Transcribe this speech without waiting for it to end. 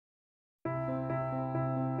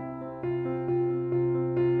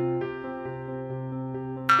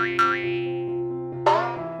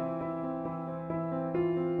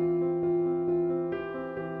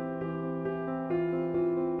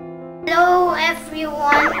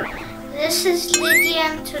everyone, this is Lydia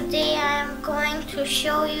and today I am going to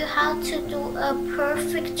show you how to do a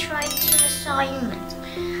perfect writing assignment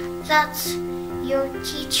that your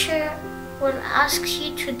teacher will ask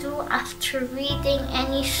you to do after reading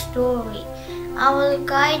any story. I will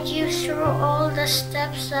guide you through all the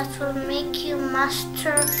steps that will make you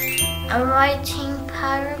master a writing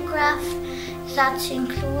paragraph that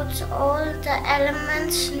includes all the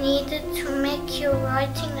elements needed to make your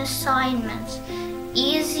writing assignments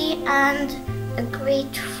easy and a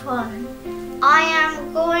great fun. I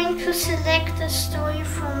am going to select a story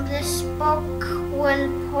from this book,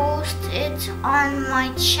 will post it on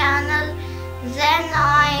my channel, then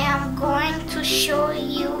I am going to show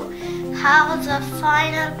you how the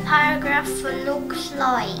final paragraph will look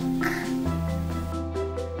like.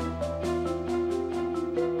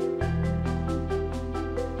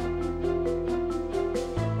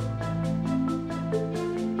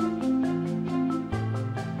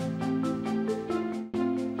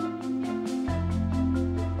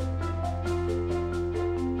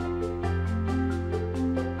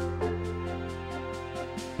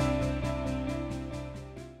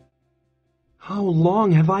 How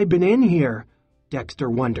long have I been in here? Dexter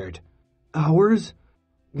wondered. Hours?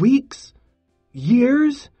 Weeks?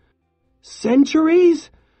 Years? Centuries?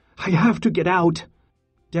 I have to get out.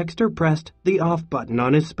 Dexter pressed the off button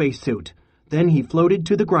on his spacesuit. Then he floated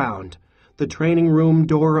to the ground. The training room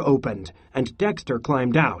door opened, and Dexter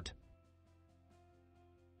climbed out.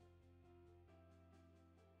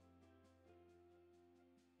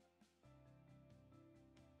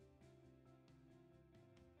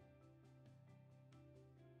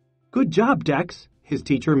 Good job, Dex, his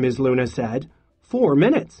teacher, Ms. Luna, said. 4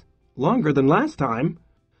 minutes. Longer than last time.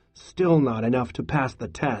 Still not enough to pass the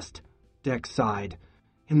test, Dex sighed.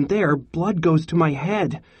 In there, blood goes to my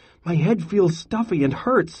head. My head feels stuffy and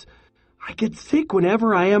hurts. I get sick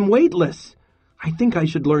whenever I am weightless. I think I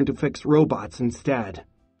should learn to fix robots instead.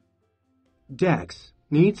 Dex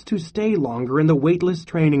needs to stay longer in the weightless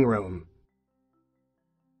training room.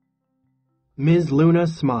 Ms. Luna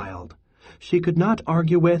smiled. She could not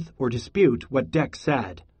argue with or dispute what Dex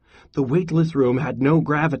said. The weightless room had no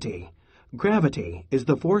gravity. Gravity is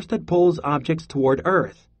the force that pulls objects toward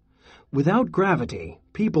Earth. Without gravity,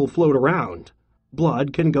 people float around.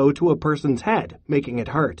 Blood can go to a person's head, making it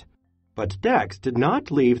hurt. But Dex did not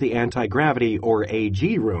leave the anti-gravity or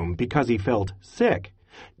AG room because he felt sick.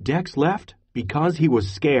 Dex left because he was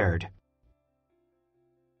scared.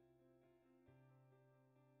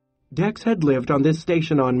 Dex had lived on this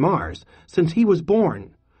station on Mars since he was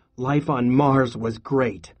born. Life on Mars was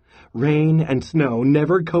great. Rain and snow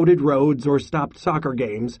never coated roads or stopped soccer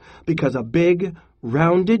games because a big,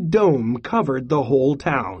 rounded dome covered the whole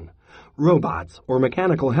town. Robots, or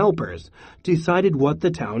mechanical helpers, decided what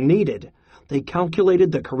the town needed. They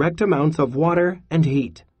calculated the correct amounts of water and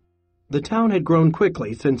heat. The town had grown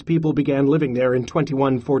quickly since people began living there in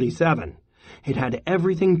 2147. It had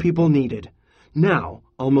everything people needed. Now,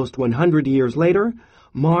 almost 100 years later,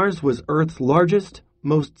 Mars was Earth's largest,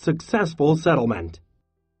 most successful settlement.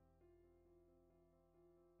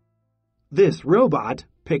 This robot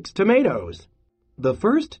picks tomatoes. The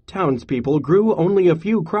first townspeople grew only a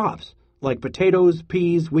few crops, like potatoes,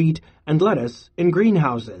 peas, wheat, and lettuce, in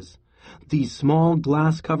greenhouses. These small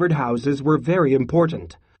glass-covered houses were very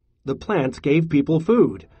important. The plants gave people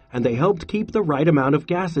food, and they helped keep the right amount of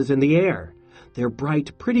gases in the air. Their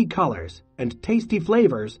bright, pretty colors and tasty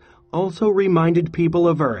flavors also reminded people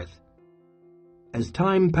of Earth. As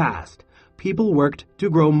time passed, people worked to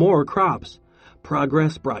grow more crops.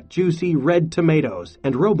 Progress brought juicy red tomatoes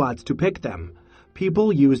and robots to pick them.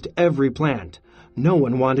 People used every plant. No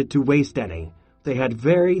one wanted to waste any. They had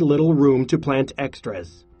very little room to plant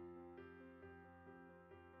extras.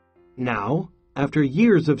 Now, after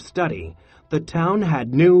years of study, the town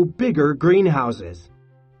had new, bigger greenhouses.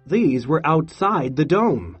 These were outside the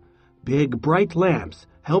dome. Big, bright lamps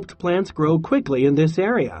helped plants grow quickly in this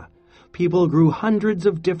area. People grew hundreds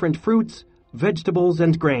of different fruits, vegetables,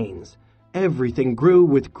 and grains. Everything grew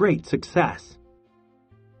with great success.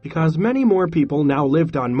 Because many more people now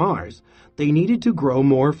lived on Mars, they needed to grow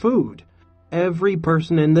more food. Every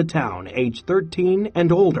person in the town, age 13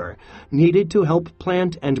 and older, needed to help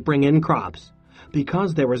plant and bring in crops.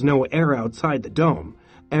 Because there was no air outside the dome,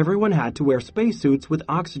 everyone had to wear spacesuits with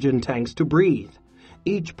oxygen tanks to breathe.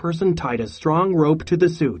 Each person tied a strong rope to the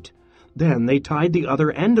suit. Then they tied the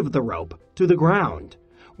other end of the rope to the ground.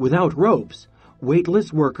 Without ropes,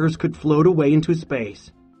 weightless workers could float away into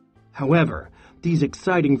space. However, these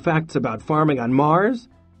exciting facts about farming on Mars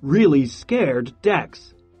really scared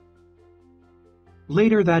Dex.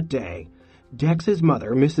 Later that day, Dex's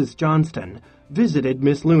mother, Mrs. Johnston, visited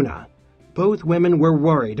Miss Luna. Both women were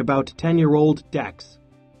worried about 10-year-old Dex.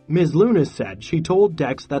 Ms. Luna said she told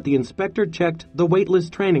Dex that the inspector checked the weightless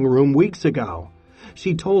training room weeks ago.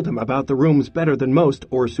 She told him about the room's better than most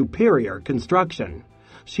or superior construction.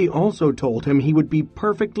 She also told him he would be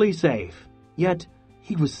perfectly safe. Yet,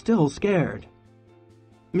 he was still scared.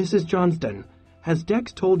 Mrs. Johnston, has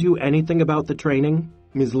Dex told you anything about the training?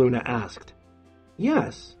 Ms. Luna asked.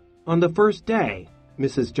 Yes, on the first day,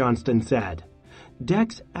 Mrs. Johnston said.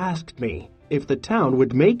 Dex asked me if the town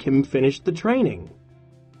would make him finish the training.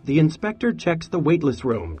 The inspector checks the weightless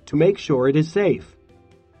room to make sure it is safe.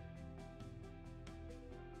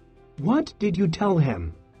 What did you tell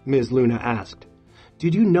him? Ms. Luna asked.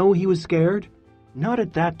 Did you know he was scared? Not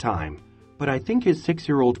at that time, but I think his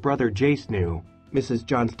 6-year-old brother Jace knew. Mrs.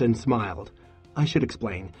 Johnston smiled. I should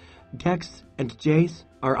explain. Dex and Jace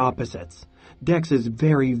are opposites. Dex is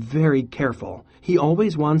very, very careful. He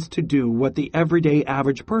always wants to do what the everyday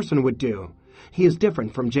average person would do. He is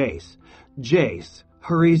different from Jace. Jace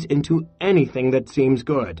hurries into anything that seems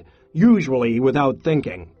good, usually without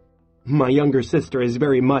thinking. My younger sister is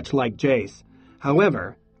very much like Jace.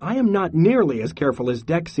 However, I am not nearly as careful as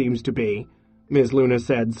Dex seems to be, Ms. Luna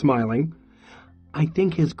said, smiling. I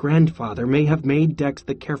think his grandfather may have made Dex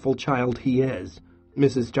the careful child he is,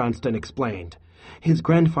 Mrs. Johnston explained. His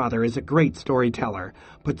grandfather is a great storyteller,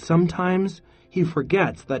 but sometimes he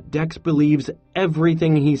forgets that Dex believes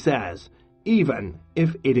everything he says, even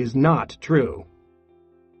if it is not true.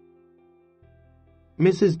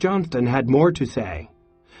 Mrs. Johnston had more to say.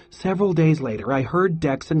 Several days later, I heard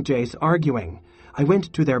Dex and Jace arguing. I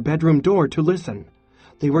went to their bedroom door to listen.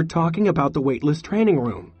 They were talking about the weightless training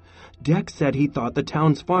room. Dex said he thought the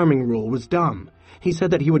town's farming rule was dumb. He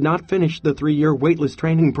said that he would not finish the 3-year weightless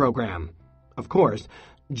training program. Of course,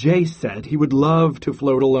 Jace said he would love to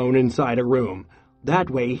float alone inside a room. That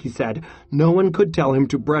way, he said, no one could tell him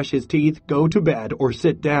to brush his teeth, go to bed, or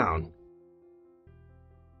sit down.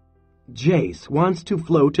 Jace wants to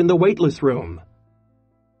float in the weightless room.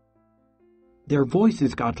 Their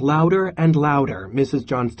voices got louder and louder, Mrs.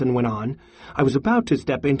 Johnston went on. I was about to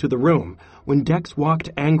step into the room when Dex walked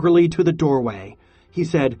angrily to the doorway. He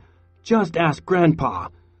said, Just ask Grandpa.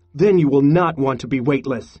 Then you will not want to be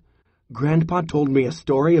weightless. Grandpa told me a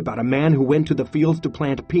story about a man who went to the fields to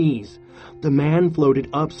plant peas. The man floated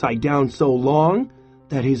upside down so long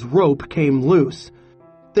that his rope came loose.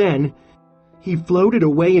 Then he floated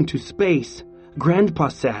away into space. Grandpa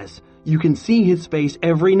says you can see his face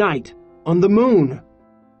every night on the moon.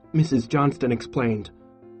 Mrs. Johnston explained.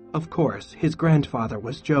 Of course, his grandfather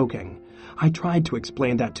was joking. I tried to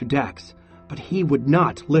explain that to Dex, but he would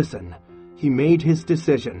not listen. He made his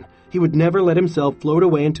decision. He would never let himself float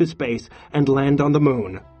away into space and land on the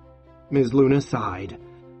moon. Ms. Luna sighed.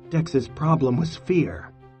 Dex's problem was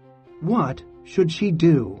fear. What should she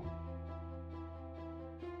do?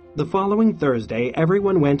 The following Thursday,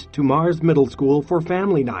 everyone went to Mars Middle School for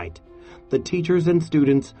family night. The teachers and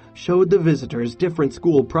students showed the visitors different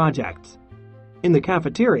school projects. In the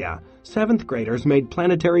cafeteria, 7th graders made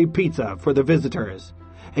planetary pizza for the visitors.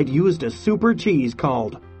 It used a super cheese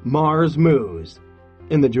called Mars Moose.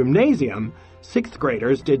 In the gymnasium, 6th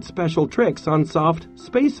graders did special tricks on soft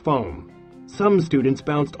space foam. Some students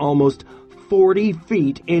bounced almost 40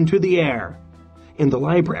 feet into the air. In the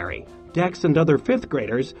library, Dex and other 5th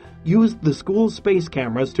graders used the school space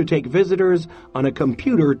cameras to take visitors on a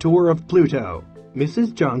computer tour of Pluto.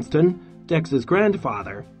 Mrs. Johnston, Dex's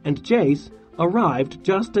grandfather, and Jace arrived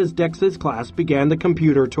just as Dex's class began the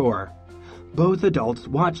computer tour. Both adults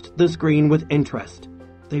watched the screen with interest.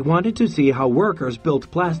 They wanted to see how workers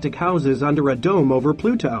built plastic houses under a dome over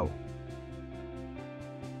Pluto.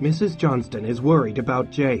 Mrs. Johnston is worried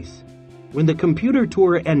about Jace. When the computer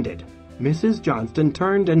tour ended, Mrs. Johnston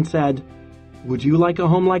turned and said, Would you like a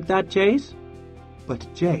home like that, Jace? But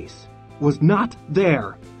Jace was not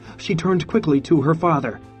there. She turned quickly to her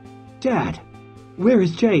father. Dad, where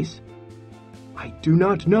is Jace? I do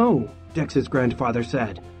not know, Dex's grandfather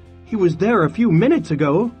said. He was there a few minutes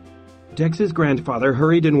ago. Dex's grandfather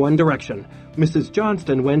hurried in one direction. Mrs.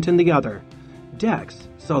 Johnston went in the other. Dex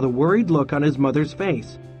saw the worried look on his mother's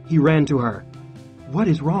face. He ran to her. What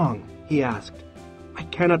is wrong? He asked. I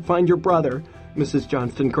cannot find your brother, Mrs.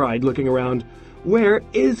 Johnston cried, looking around. Where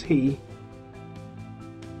is he?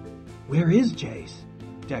 Where is Jace?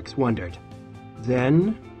 Dex wondered.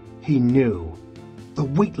 Then he knew. The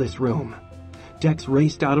weightless room. Dex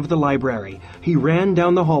raced out of the library. He ran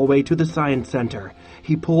down the hallway to the science center.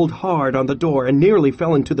 He pulled hard on the door and nearly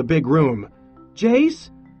fell into the big room. Jace?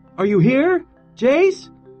 Are you here? Jace?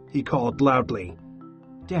 He called loudly.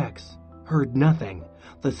 Dex heard nothing.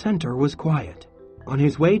 The center was quiet. On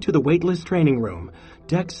his way to the weightless training room,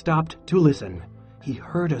 Dex stopped to listen. He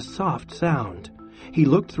heard a soft sound. He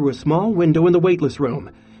looked through a small window in the weightless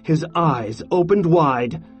room. His eyes opened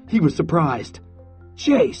wide. He was surprised.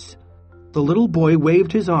 Jace! The little boy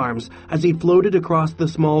waved his arms as he floated across the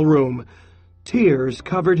small room. Tears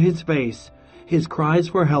covered his face. His cries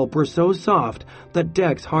for help were so soft that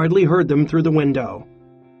Dex hardly heard them through the window.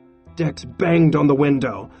 Dex banged on the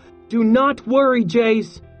window. "Do not worry,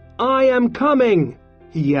 Jace! I am coming!"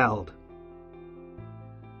 he yelled.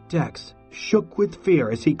 Dex shook with fear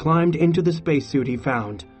as he climbed into the spacesuit he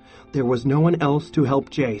found. There was no one else to help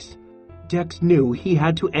Jace. Dex knew he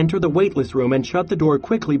had to enter the weightless room and shut the door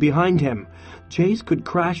quickly behind him. Jace could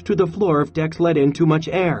crash to the floor if Dex let in too much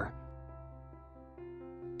air.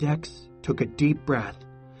 Dex took a deep breath.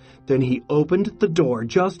 Then he opened the door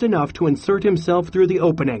just enough to insert himself through the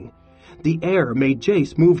opening. The air made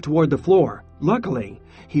Jace move toward the floor. Luckily,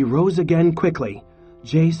 he rose again quickly.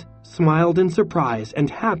 Jace smiled in surprise and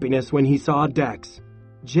happiness when he saw Dex.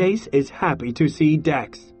 Jace is happy to see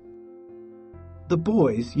Dex. The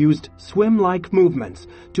boys used swim-like movements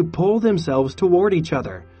to pull themselves toward each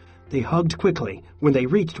other. They hugged quickly when they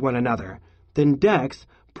reached one another. Then Dex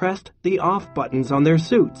pressed the off buttons on their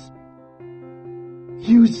suits.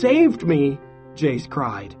 "You saved me!" Jace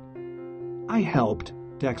cried. "I helped,"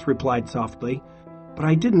 Dex replied softly, "but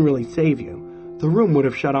I didn't really save you. The room would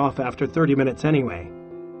have shut off after 30 minutes anyway."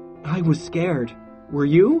 "I was scared. Were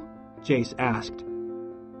you?" Jace asked.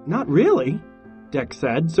 "Not really," Dex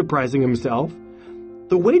said, surprising himself.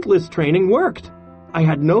 "The weightless training worked. I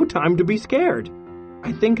had no time to be scared.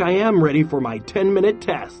 I think I am ready for my 10-minute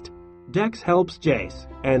test." Dex helps Jace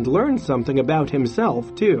and learns something about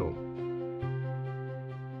himself, too.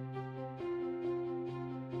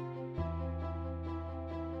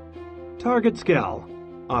 Target skill.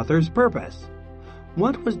 Author's purpose.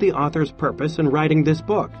 What was the author's purpose in writing this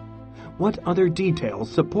book? What other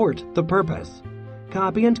details support the purpose?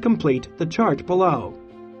 Copy and complete the chart below.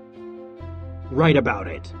 Write about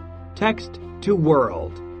it. Text to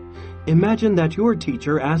world. Imagine that your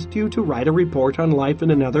teacher asked you to write a report on life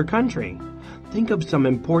in another country. Think of some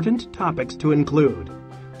important topics to include.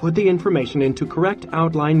 Put the information into correct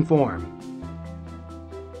outline form.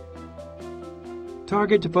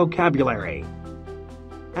 Target vocabulary.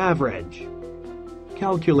 Average.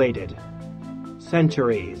 Calculated.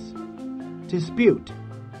 Centuries. Dispute.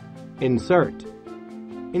 Insert.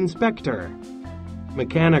 Inspector.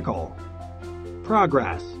 Mechanical.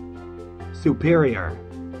 Progress. Superior.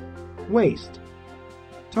 Waste.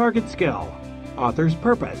 Target skill. Author's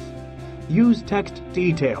purpose. Use text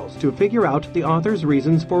details to figure out the author's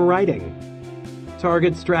reasons for writing.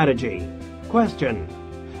 Target strategy. Question.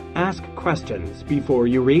 Ask questions before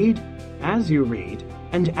you read, as you read,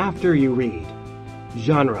 and after you read.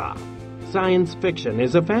 Genre. Science fiction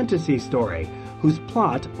is a fantasy story whose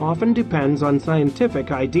plot often depends on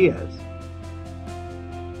scientific ideas.